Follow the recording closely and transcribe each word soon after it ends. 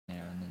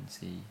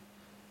see.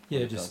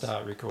 Yeah, just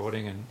start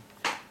recording, and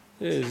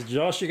there's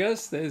Josh, I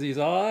guess. There's his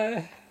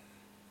eye.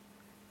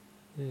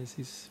 There's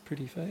his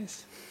pretty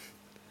face.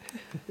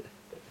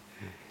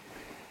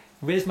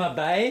 Where's my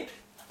babe?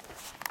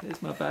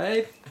 There's my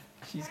babe.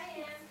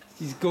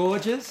 She's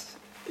gorgeous.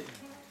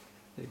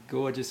 A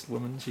gorgeous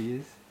woman she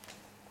is.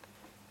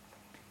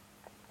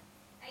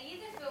 Are you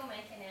the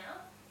filmmaker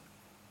now?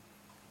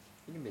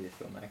 You can be the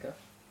filmmaker.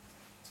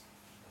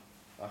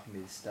 I can be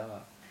the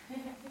star.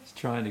 She's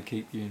trying to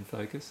keep you in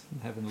focus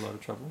and having a lot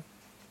of trouble.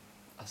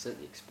 I set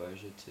the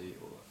exposure to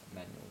your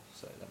manual,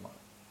 so that might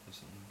have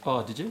some...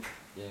 Oh, did you?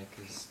 Yeah,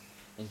 because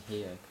in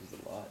here, because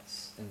the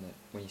lights, and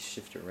when you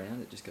shift it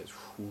around, it just goes...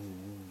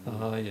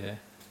 Oh, yeah.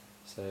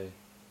 So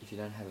if you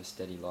don't have a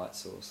steady light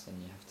source, then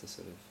you have to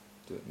sort of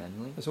do it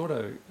manually. It's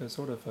auto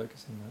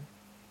focusing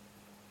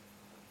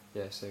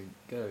though. Yeah, so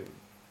go...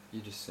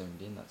 You just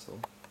zoomed in, that's all.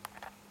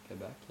 Go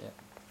back, yeah.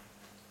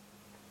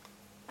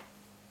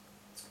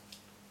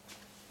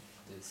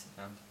 Do the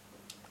sound.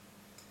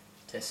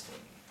 Testing.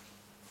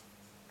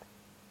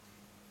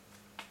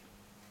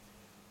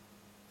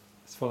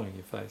 It's following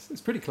your face.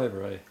 It's pretty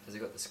clever, eh? Has it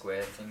got the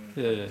square thing?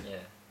 Yeah.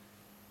 Yeah.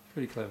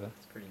 Pretty clever.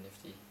 It's pretty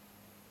nifty.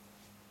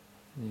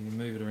 And you can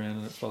move it around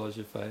and it follows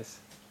your face.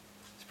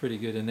 It's pretty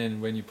good. And then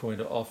when you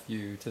point it off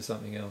you to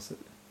something else, it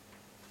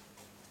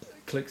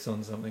clicks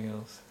on something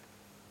else.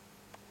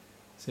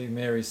 See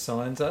Mary's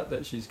signs up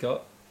that she's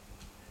got.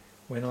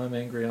 When I'm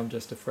angry, I'm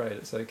just afraid.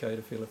 It's okay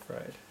to feel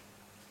afraid.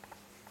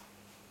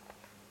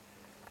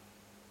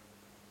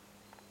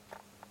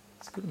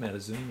 It's a good amount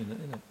of zoom in it,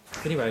 isn't it?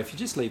 Anyway, if you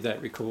just leave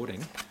that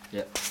recording.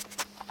 Yep.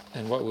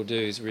 And what we'll do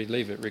is we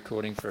leave it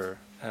recording for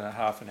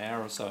half an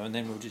hour or so, and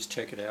then we'll just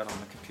check it out on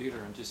the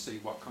computer and just see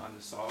what kind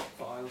of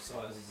file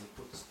sizes it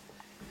puts.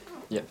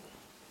 Yep.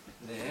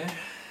 There.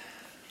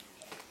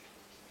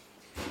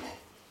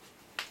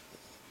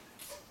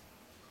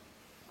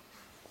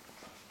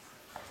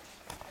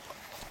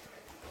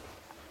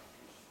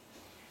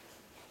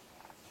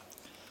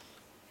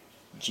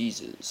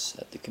 Jesus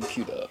at the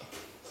computer.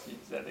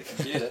 Jesus at the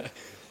computer.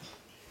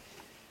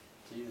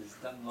 Jesus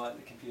doesn't like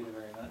the computer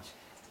very much.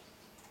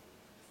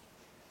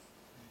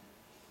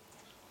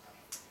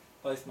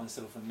 Both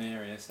myself and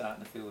Mary are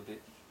starting to feel a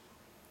bit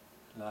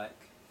like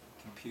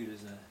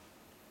computers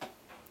are...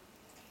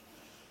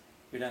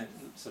 We don't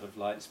sort of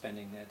like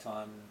spending their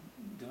time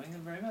doing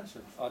them very much.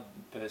 I'd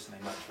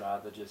personally much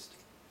rather just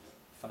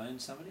phone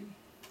somebody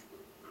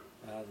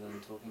rather than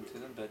talking to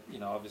them. But you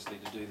know, obviously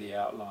to do the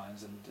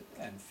outlines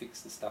and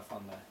fix the stuff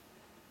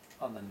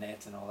on the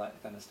net and all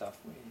that kind of stuff,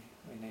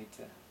 we need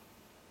to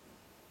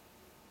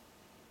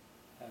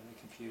have the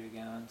computer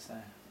going. So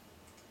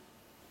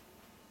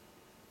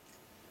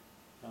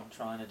what I'm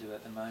trying to do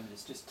at the moment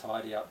is just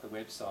tidy up the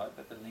website,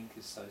 but the link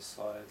is so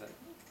slow that it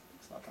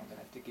looks like I'm going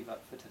to have to give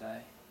up for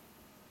today.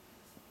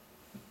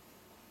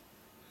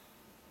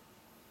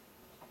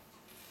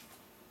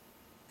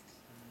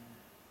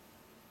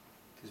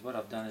 Because what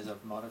I've done is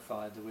I've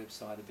modified the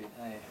website a bit.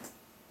 Hey,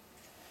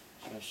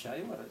 should I show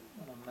you what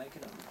I'm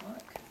making it look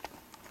like?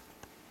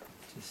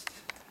 Just...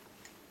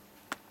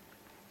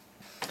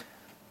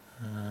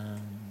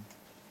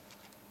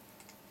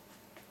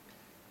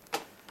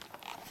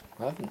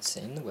 I haven't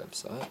seen the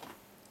website.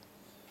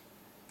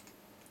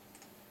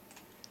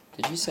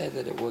 Did you say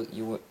that it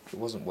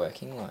wasn't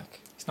working?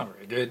 Like, it's not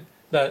very good,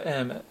 but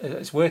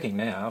it's working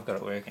now. I've got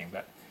it working,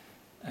 but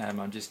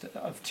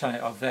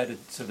I've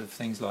added sort of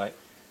things like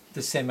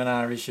the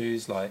seminar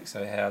issues, like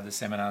so how the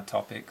seminar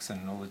topics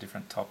and all the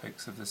different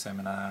topics of the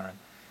seminar, and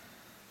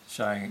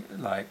showing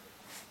like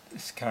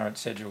this current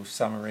schedule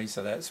summary.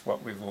 So that's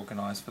what we've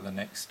organised for the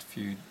next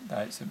few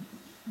dates at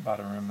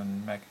Butterham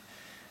and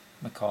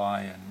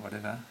Mackay and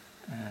whatever.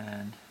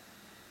 And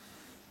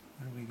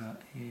what have we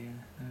got here?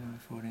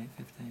 14th,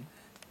 15th.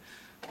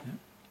 Yep.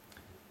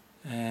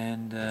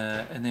 And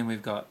then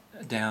we've got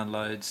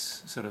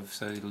downloads, sort of,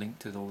 so link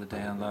to all the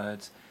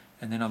downloads.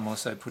 And then I'm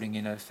also putting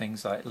in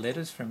things like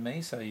letters from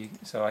me,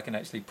 so I can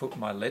actually put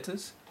my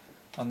letters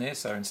on there.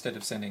 So instead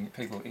of sending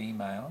people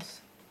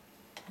emails,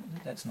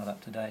 that's not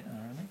up to date,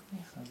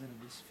 ironically, so I better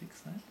just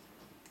fix that.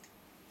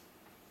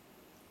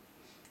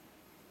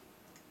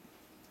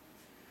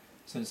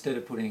 So instead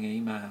of putting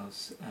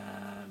emails,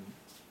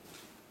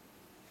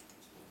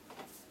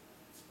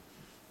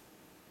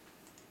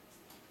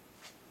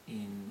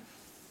 in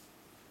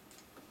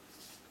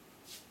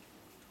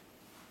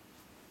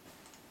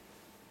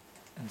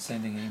and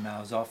sending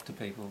emails off to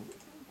people,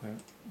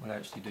 we'll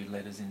actually do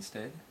letters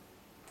instead.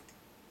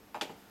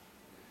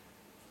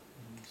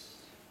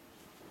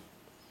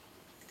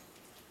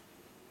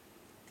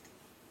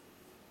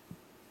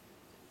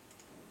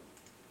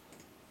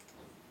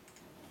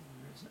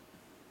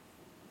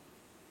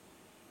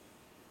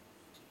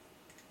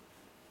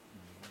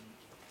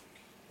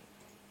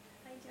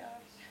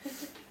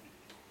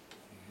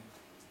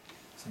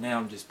 So now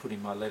I'm just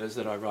putting my letters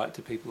that I write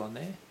to people on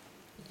there,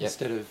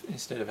 instead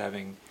of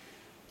having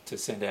to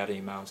send out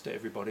emails to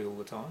everybody all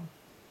the time,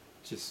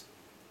 just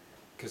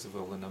because of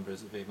all the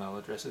numbers of email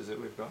addresses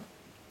that we've got.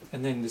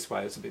 And then this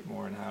way it's a bit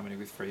more in harmony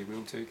with free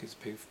will too, because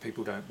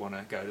people don't want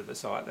to go to the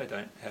site, they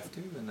don't have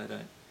to, and they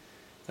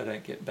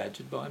don't get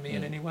badgered by me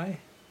in any way.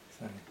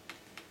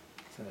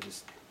 So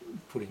just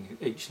putting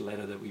each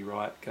letter that we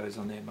write goes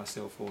on there,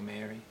 myself or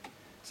Mary.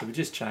 So we're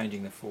just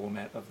changing the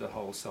format of the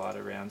whole site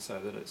around so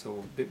that it's all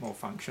a bit more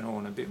functional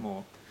and a bit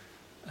more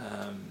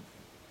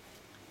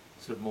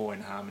sort of more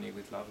in harmony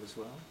with love as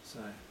well. So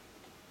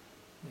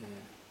yeah,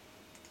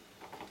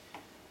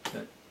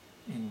 but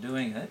in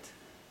doing it,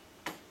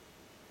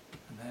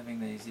 I'm having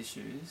these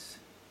issues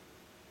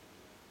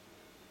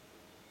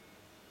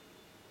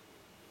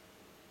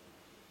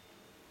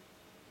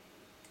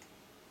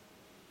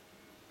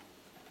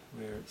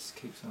where it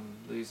keeps on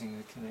losing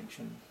the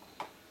connection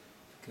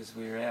because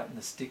we're out in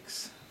the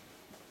sticks.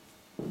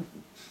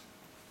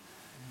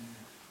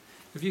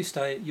 Have you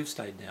stayed? You've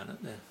stayed down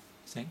at the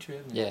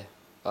sanctuary, haven't you? Yeah.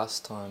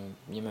 Last time,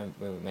 you remember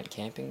when we went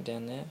camping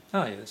down there?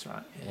 Oh yeah, that's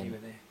right. Yeah, And you were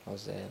there. I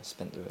was there.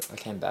 I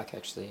came back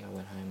actually. I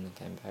went home and then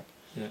came back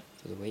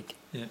for the week.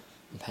 Yeah.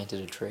 And painted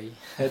a tree.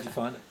 How'd you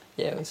find it?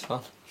 Yeah, it was fun.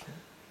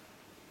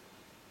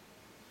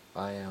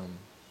 I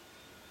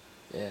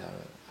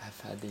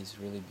have had these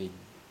really big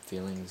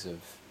feelings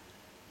of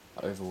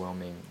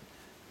overwhelming,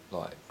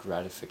 like,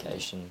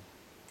 gratification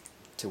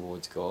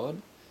towards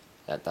God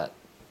at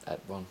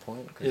one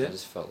point, because I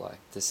just felt like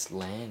this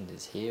land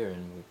is here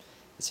and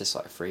it's just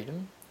like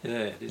freedom.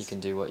 Yeah, it is. You can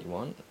do what you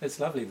want. It's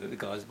lovely that the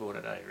guys bought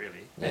it,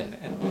 really. Yeah.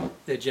 And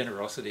their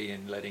generosity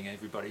in letting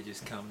everybody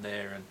just come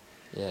there, and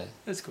Yeah.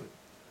 that's good.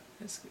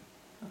 That's good,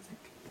 I think.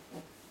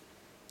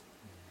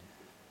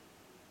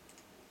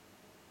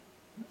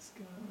 Let's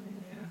go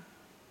in there.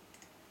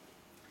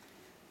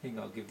 I think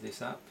I'll give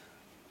this up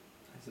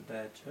as a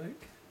bad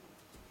joke.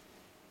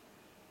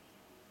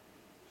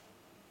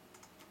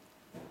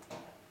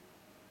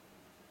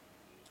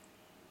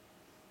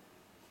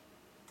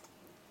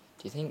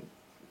 Do you think,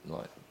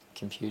 like,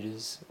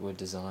 computers were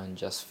designed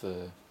just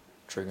for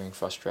triggering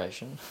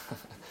frustration?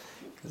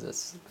 Because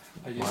that's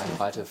my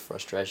height of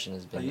frustration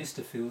has been. I used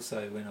to feel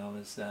so when I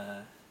was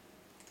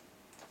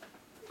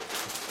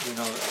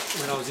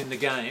when I was in the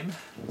game,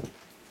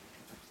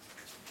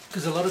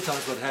 because a lot of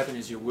times what happened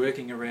is you're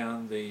working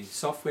around the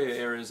software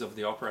errors of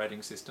the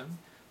operating system,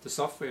 the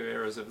software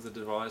errors of the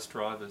device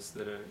drivers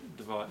that are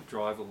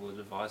drive all the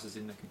devices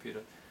in the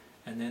computer,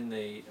 and then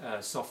the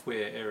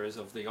software errors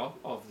of the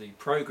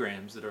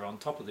programs that are on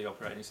top of the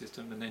operating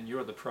system, and then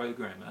you're the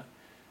programmer,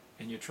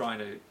 and you're trying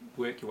to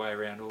work your way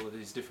around all of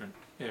these different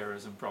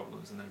errors and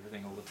problems and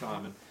everything all the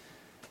time,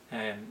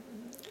 and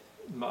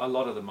a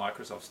lot of the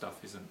Microsoft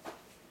stuff isn't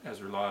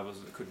as reliable as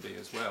it could be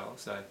as well.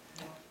 So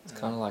it's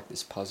kind of like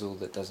this puzzle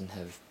that doesn't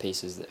have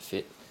pieces that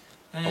fit.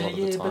 A lot of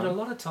the yeah, time. but a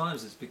lot of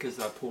times it's because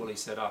they're poorly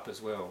set up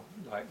as well.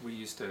 Like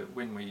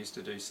when we used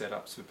to do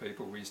setups for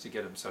people, we used to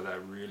get them so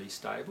they're really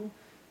stable,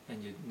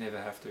 and you'd never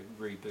have to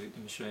reboot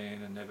the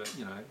machine, and never,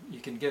 you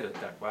can get it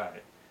that way,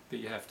 but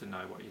you have to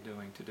know what you're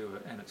doing to do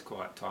it, and it's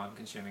quite time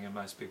consuming, and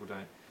most people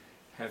don't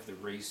have the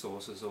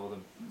resources or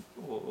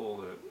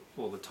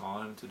the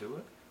time to do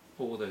it,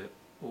 or the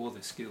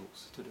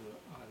skills to do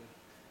it either.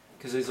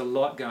 Because there's a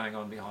lot going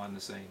on behind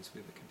the scenes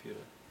with the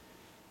computer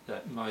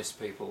that most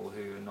people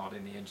who are not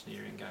in the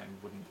engineering game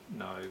wouldn't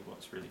know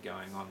what's really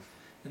going on.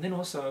 And then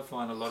also I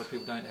find a lot of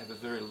people don't have a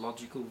very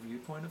logical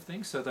viewpoint of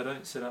things, so they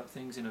don't set up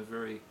things in a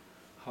very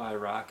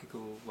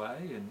hierarchical way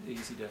and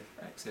easy to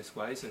access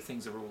way, so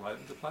things are all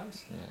over the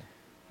place.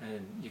 Yeah.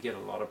 And you get a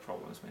lot of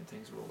problems when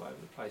things are all over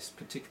the place,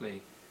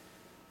 particularly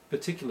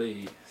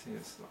see,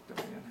 it's locked up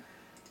again,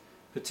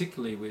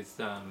 particularly with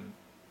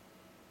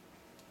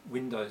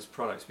Windows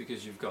products,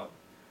 because you've got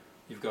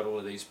all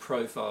of these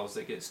profiles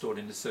that get stored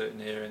into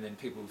certain area, and then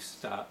people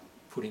start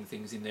putting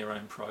things in their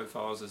own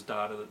profiles as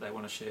data that they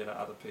want to share to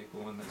other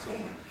people, and it's all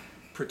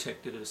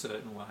protected a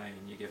certain way,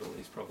 and you get all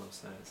these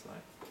problems. So it's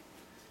like,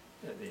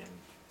 at the end,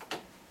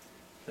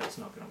 that's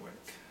not going to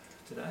work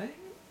today.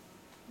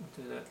 We'll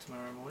do that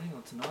tomorrow morning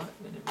or tonight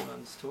when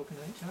everyone's talking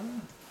to each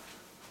other.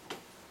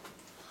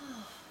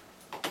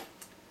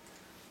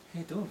 How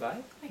you doing,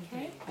 babe?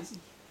 Okay. You busy?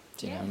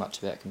 Do you know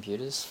much about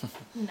computers?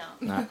 No.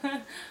 No.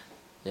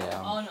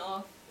 Yeah. On,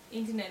 off,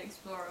 Internet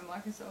Explorer,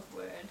 Microsoft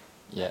Word.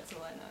 Yeah. That's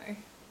all I know.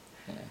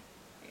 Yeah.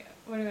 Yeah.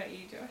 What about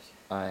you, Josh?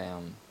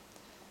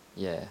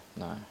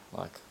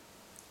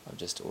 I've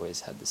just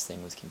always had this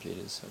thing with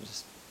computers, so I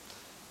just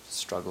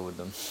struggle with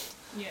them.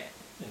 Yeah.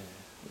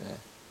 Yeah.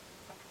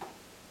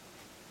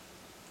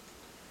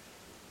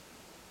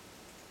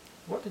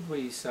 What did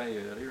we say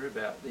earlier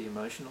about the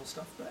emotional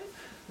stuff,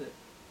 babe?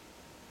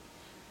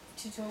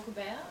 To talk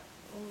about,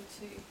 or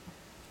to...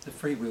 The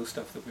free will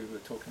stuff that we were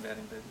talking about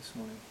in bed this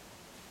morning.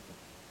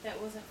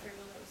 That wasn't free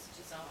will, that was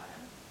desire.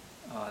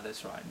 Ah,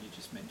 that's right, and you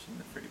just mentioned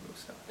the free will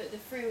stuff. But the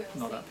free will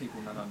Not thing...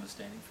 people not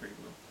understanding free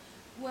will.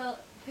 Well,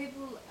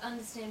 people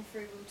understand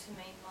free will to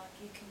mean like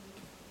you can...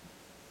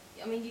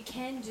 I mean, you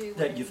can do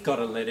whatever That you've got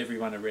to let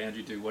everyone around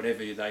you do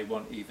whatever they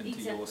want, even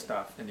to your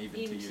stuff, and even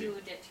to you. to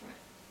your detriment.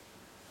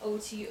 Or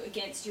to you,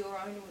 against your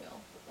own will.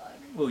 Like.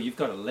 Well, you've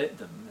got to let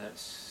them,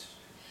 that's...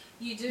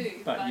 You do,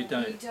 But you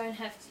don't. You don't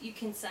have to. You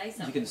can say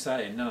something. You can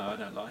say, no, I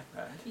don't like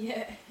that.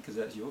 Yeah. Because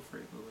that's your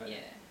free will. Yeah.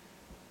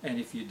 And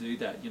if you do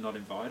that, you're not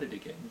invited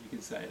again. You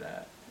can say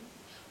that.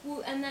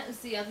 Well, and that was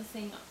the other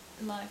thing,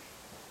 like,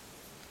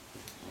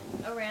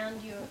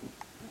 around your...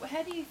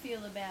 How do you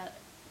feel about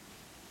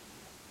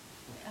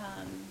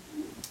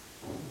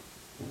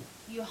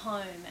your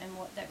home and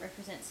what that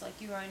represents, like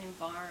your own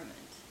environment?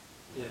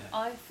 Yeah.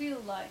 I feel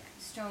like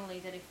strongly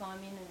that if I'm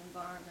in an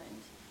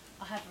environment,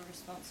 I have a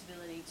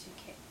responsibility to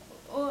care,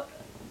 or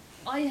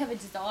I have a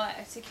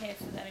desire to care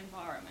for that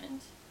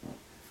environment,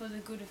 for the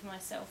good of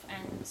myself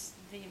and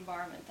the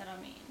environment that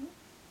I'm in.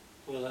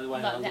 Well, the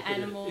way like I the look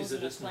animals at it is that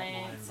and it's the not my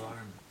plants.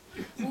 environment.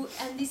 Well,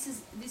 and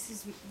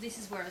this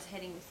is where I was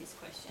heading with this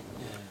question.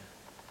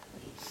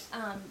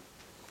 Yeah.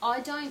 I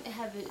don't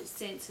have a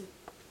sense of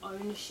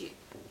ownership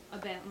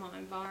about my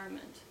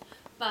environment,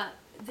 but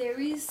there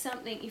is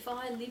something, if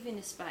I live in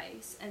a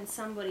space and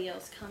somebody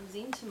else comes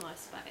into my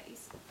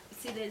space,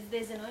 see,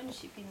 there's an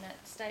ownership in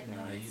that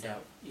statement. No, you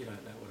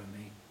don't know what I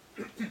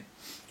mean.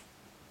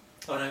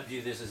 I don't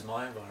view this as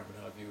my environment,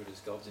 I view it as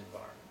God's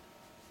environment.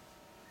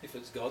 If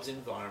it's God's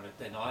environment,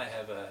 then I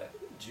have a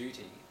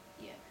duty,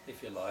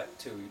 if you like,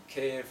 to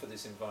care for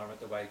this environment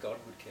the way God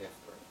would care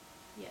for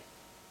it. Yeah.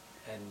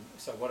 And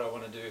so what I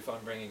want to do, if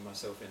I'm bringing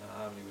myself in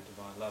harmony with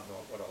divine love,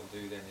 what I'll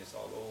do then is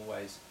I'll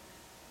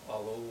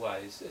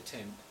always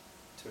attempt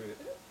to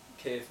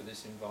care for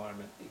this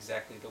environment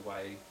exactly the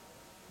way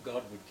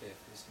God would care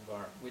for this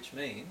environment, which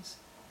means,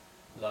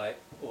 like,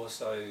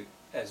 also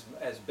as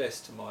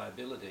best to my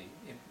ability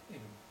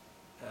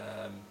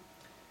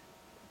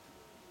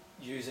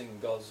using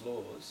God's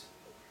laws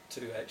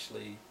to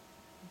actually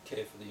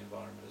care for the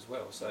environment as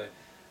well. So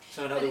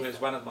in other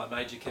words, one of my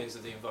major cares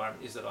of the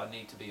environment is that I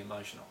need to be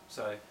emotional.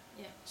 So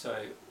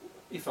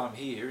if I'm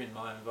here in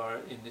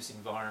this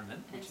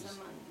environment, and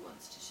someone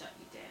wants to shut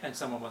you down, and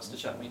someone wants to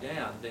shut me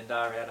down, then they're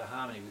out of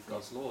harmony with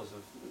God's laws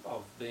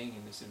of being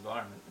in this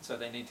environment, and so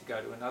they need to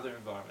go to another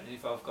environment. And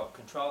if I've got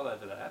control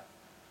over that,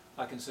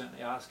 I can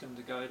certainly ask them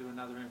to go to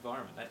another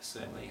environment. That's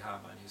certainly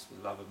harmonious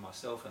with love of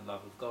myself and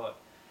love of God.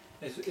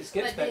 It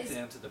gets back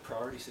down to the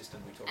priority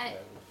system we talked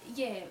about.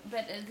 Yeah,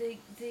 but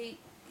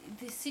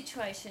the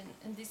situation,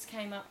 and this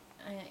came up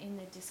in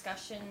the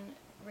discussion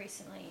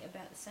recently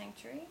about the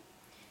sanctuary,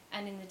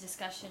 and in the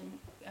discussion,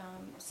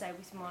 say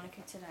with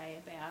Monica today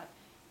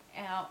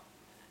about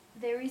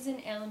there is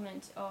an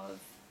element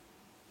of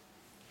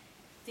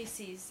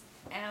this is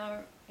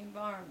our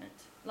environment.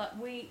 Like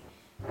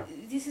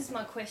this is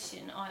my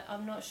question.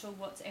 I'm not sure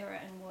what's error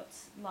and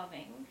what's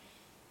loving.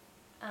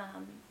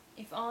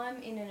 If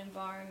I'm in an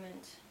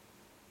environment,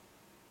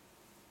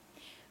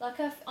 like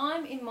if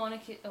I'm in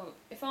Monica, or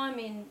if I'm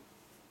in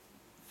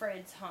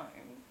Fred's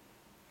home,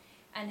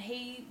 and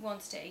he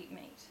wants to eat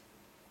meat,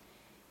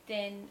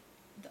 then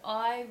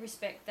I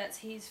respect that's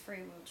his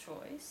free will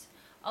choice.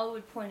 I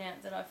would point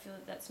out that I feel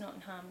that that's not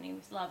in harmony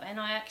with love, and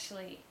I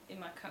actually, in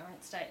my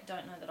current state,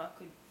 don't know that I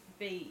could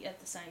be at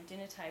the same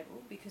dinner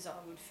table because I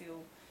would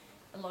feel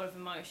a lot of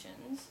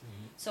emotions.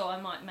 So I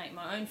might make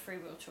my own free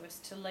will choice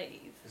to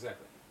leave.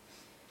 Exactly.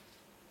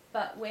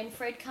 But when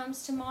Fred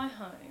comes to my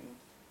home,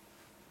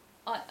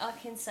 I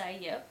can say,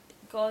 yep,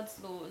 God's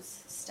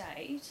laws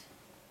state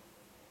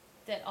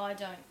that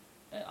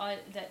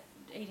that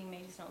eating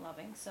meat is not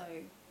loving,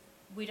 so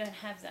we don't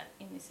have that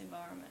in this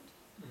environment.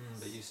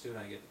 But you still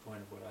don't get the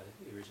point of what I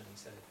originally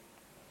said.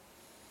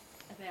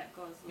 About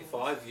God's laws. If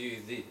I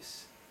view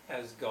this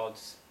as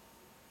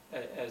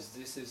as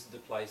this is the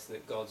place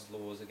that God's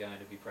laws are going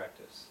to be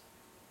practiced,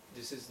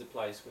 this is the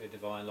place where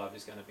divine love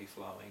is going to be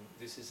flowing,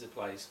 this is the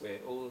place where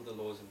all of the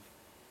laws of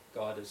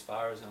God, as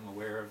far as I'm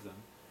aware of them,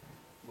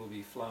 will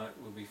be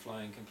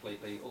flowing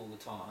completely all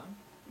the time.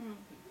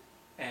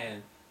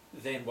 And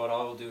then what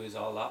I'll do is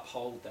I'll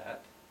uphold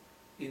that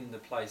in the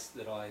place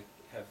that I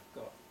have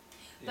got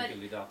the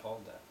ability to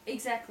uphold that.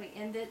 Exactly,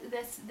 and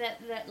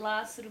that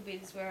last little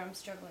bit is where I'm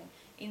struggling.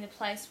 In the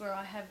place where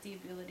I have the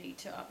ability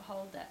to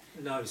uphold that.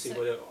 No, see,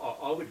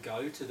 I would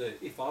go to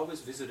if I was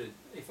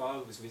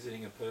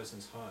visiting a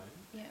person's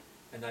home,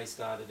 and they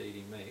started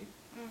eating meat,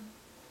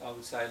 I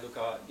would say, look,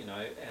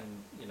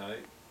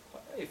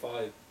 if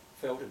I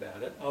felt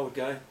about it, I would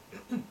go,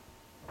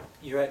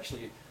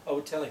 I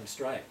would tell him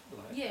straight,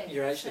 like,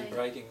 you're actually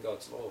breaking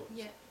God's laws.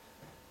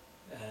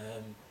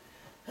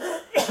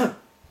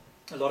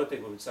 A lot of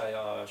people would say,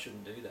 oh, I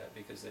shouldn't do that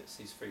because it's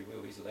his free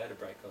will, he's allowed to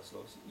break God's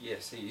laws.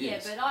 Yes, he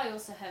is. Yeah, but I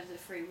also have the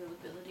free will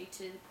ability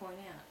to point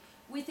out,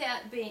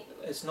 without being...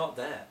 It's not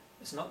that.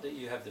 It's not that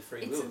you have the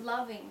free will. It's a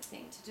loving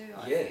thing to do,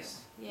 I feel.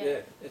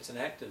 Yeah, it's an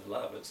act of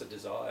love, it's a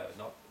desire,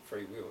 not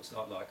free will. It's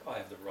not like I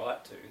have the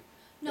right to.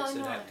 It's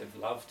an act of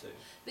love to.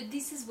 But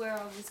this is where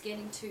I was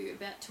getting to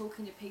about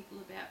talking to people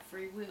about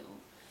free will.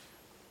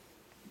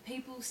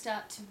 People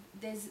start to...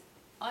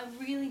 I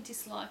really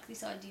dislike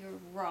this idea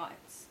of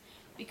rights,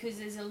 because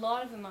there's a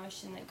lot of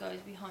emotion that goes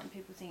behind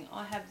people thinking,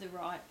 I have the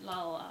right,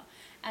 la la la.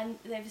 And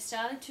they've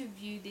started to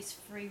view this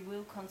free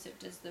will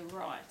concept as the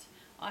right.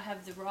 I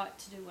have the right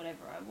to do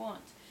whatever I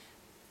want.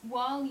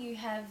 while you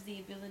have the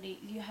ability,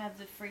 you have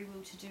the free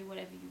will to do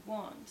whatever you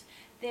want,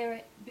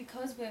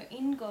 because we're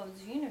in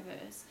God's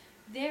universe,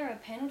 there are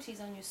penalties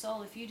on your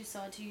soul if you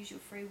decide to use your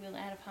free will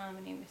out of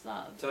harmony with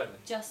love. Totally.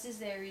 Just as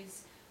there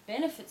is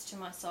benefits to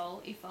my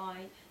soul if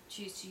I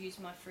choose to use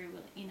my free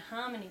will in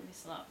harmony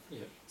with love. Yeah.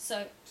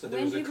 So there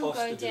when was a people cost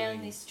go to down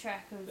doing this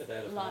track of it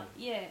out of like,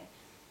 harmony.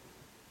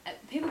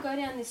 people go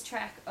down this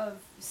track of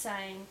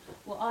saying,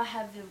 well,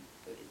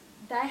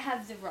 they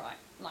have the right.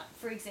 Like,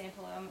 for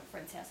example, I'm at a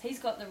friend's house. He's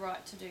got the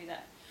right to do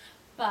that,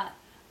 but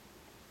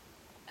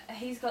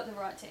he's got the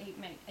right to eat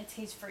meat. It's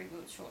his free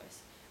will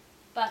choice.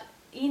 But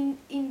in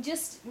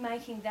just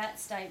making that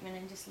statement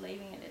and just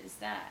leaving it as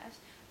that,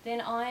 then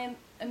I am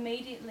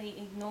immediately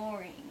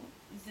ignoring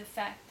the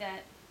fact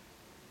that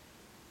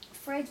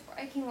Fred's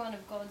breaking one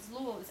of God's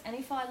laws, and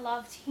if I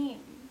loved him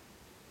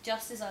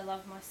just as I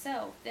love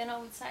myself, then I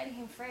would say to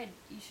him, Fred,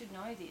 you should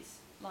know this.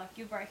 Like,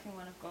 you're breaking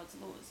one of God's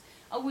laws.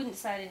 I wouldn't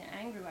say it in an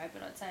angry way,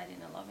 but I'd say it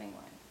in a loving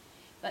way.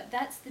 But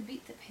that's the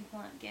bit that people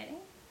aren't getting.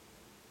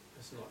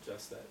 It's not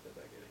just that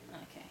they're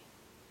getting.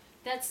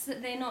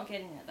 Okay. They're not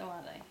getting it though,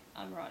 are they?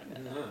 I'm right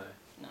about that.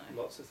 No.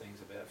 Lots of things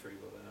about free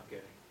will they're not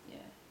getting. Yeah.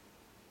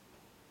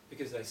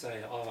 Because they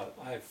say,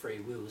 I have free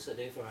will, so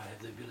therefore I have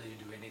the ability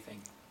to do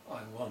anything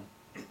I want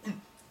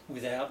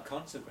without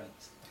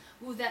consequence.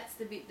 Well, that's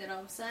the bit that I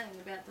was saying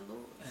about the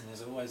laws. And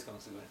there's always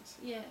consequence.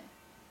 Yeah.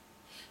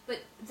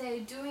 But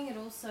they're doing it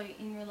also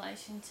in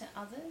relation to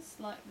others.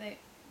 Like,